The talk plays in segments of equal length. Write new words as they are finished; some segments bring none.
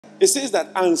it says that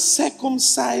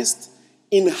uncircumcised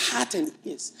in heart and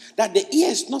ears. That the ear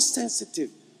is not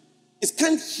sensitive. It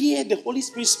can't hear the Holy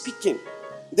Spirit speaking.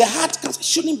 The heart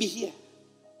shouldn't be here.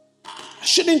 I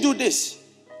shouldn't do this.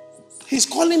 He's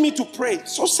calling me to pray.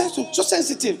 So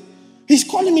sensitive. He's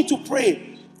calling me to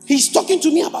pray. He's talking to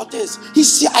me about this.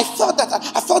 I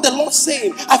felt the Lord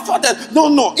saying. I felt that.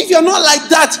 No. If you're not like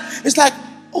that, it's like,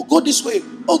 oh, go this way.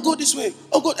 Oh, go this way.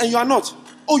 Oh, go. And you are not.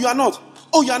 Oh, you are not.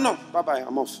 Oh, you are not. Bye-bye.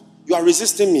 I'm off. You are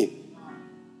resisting me.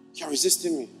 You are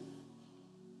resisting me.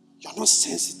 You are not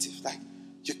sensitive. Like,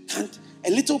 you can't. A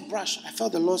little brush. I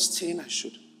felt the Lord saying I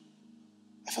should.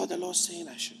 I felt the Lord saying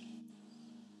I should.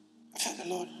 I felt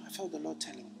the Lord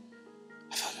telling me.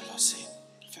 I felt the Lord saying.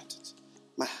 I felt it.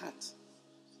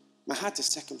 My heart is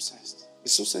circumcised.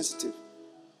 It's so sensitive.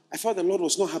 I felt the Lord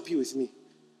was not happy with me.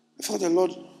 I felt the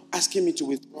Lord asking me to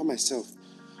withdraw myself.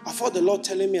 I felt the Lord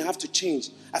telling me I have to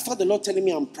change. I felt the Lord telling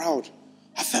me I'm proud.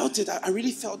 I felt it. I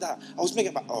really felt that. I was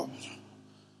making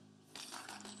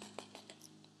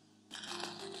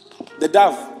the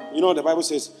dove, the Bible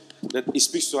says that it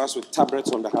speaks to us with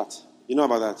tabrets on the heart. You know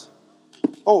about that?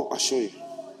 Oh, I'll show you.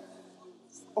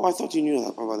 Oh, I thought you knew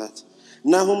about that.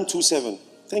 Nahum 2:7.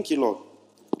 Thank you, Lord.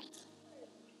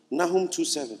 Nahum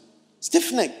 2:7.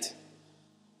 Stiff-necked,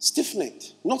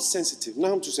 not sensitive.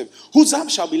 Nahum 2:7. Whose arm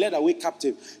shall be led away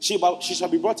captive? She shall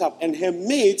be brought up, and her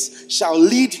maids shall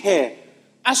lead her,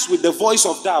 as with the voice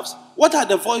of doves. What are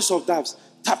the voice of doves?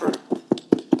 Tabret.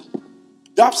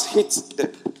 Doves hit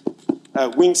the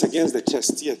wings against the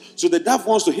chest. Yes. So the dove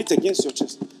wants to hit against your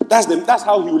chest. That's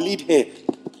how he will lead her.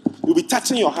 He'll be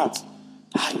touching your heart.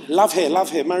 Love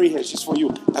her, marry her. She's for you.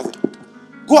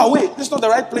 Go away. This is not the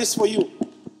right place for you.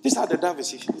 This is how the dove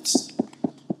is. It's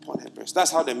upon her breast.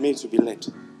 That's how the maids will be led.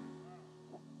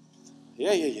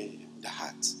 Yeah. The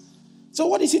heart. So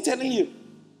what is he telling you?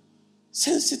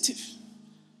 Sensitive.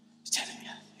 He's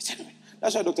telling me.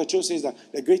 That's why Dr. Cho says that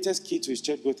the greatest key to his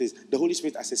church growth is the Holy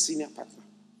Spirit as a senior partner.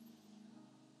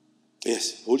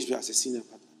 Yes, Holy Spirit as a senior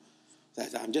partner.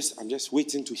 That I'm just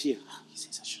waiting to hear. He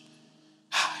says I should.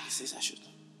 He says I should.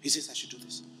 He says I should do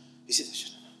this. He says I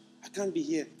should. I can't be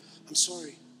here. I'm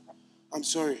sorry.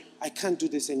 I can't do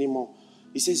this anymore.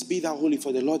 He says, be thou holy,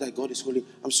 for the Lord thy God is holy.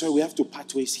 I'm sorry, we have to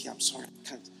part ways here. I'm sorry, I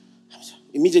can't.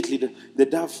 Immediately, the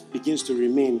dove begins to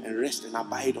remain and rest and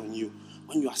abide on you.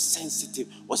 When you are sensitive,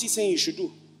 what's he saying you should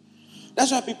do?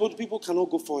 That's why people cannot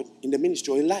go forward in the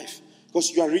ministry or in life. Because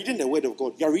you are reading the word of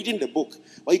God. You are reading the book.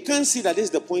 But you can't see that this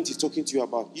is the point he's talking to you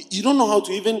about. You don't know how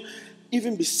to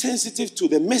even be sensitive to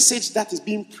the message that is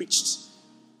being preached.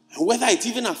 And whether it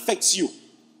even affects you.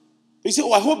 You say,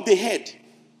 I hope they heard.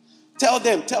 Tell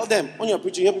them. When you're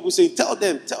preaching, you hear people say, tell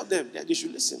them. Yeah, they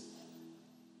should listen.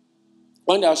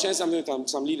 One day I was sharing something with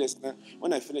some leaders.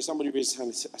 When I finished, somebody raised his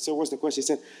hand. I said, what's the question? He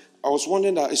said, I was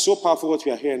wondering that it's so powerful what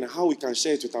we are hearing and how we can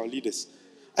share it with our leaders.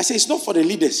 I said, it's not for the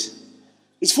leaders.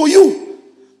 It's for you.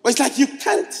 But it's like you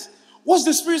can't. What's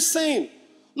the Spirit saying?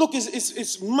 Look,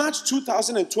 it's March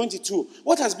 2022.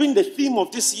 What has been the theme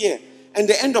of this year and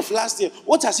the end of last year?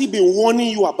 What has he been warning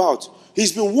you about?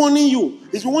 He's been warning you.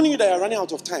 He's been warning you that you're running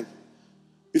out of time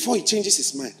before he changes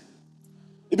his mind.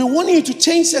 He's been warning you to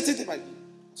change certain things.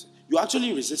 You're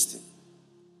actually resisting.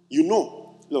 You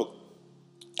know. Look,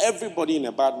 everybody in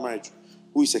a bad marriage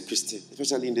who is a Christian,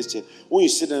 especially in this church, when you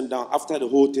sit them down after the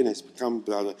whole thing has become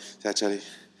blah, blah, actually,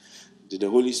 did the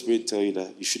Holy Spirit tell you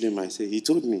that you shouldn't marry? Say, he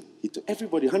told me. He told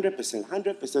everybody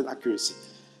 100% accuracy.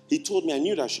 He told me I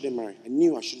knew that I shouldn't marry. I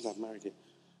knew I shouldn't have married him.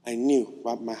 I knew,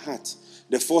 but my heart,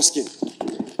 the foreskin,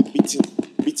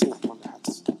 beating upon the heart.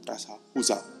 That's how. Who's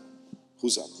up?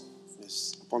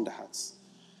 Yes, upon the hearts.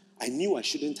 I knew I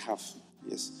shouldn't have.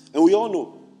 Yes, and we all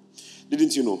know.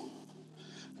 Didn't you know?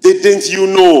 Didn't you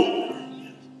know?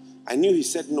 I knew he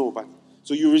said no, but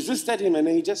so you resisted him, and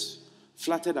then he just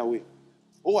fluttered away.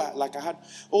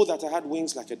 That I had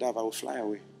wings like a dove, I would fly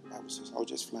away. The Bible says I would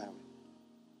just fly away.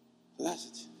 So that's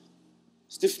it.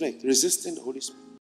 Stiff-necked, resisting the Holy Spirit.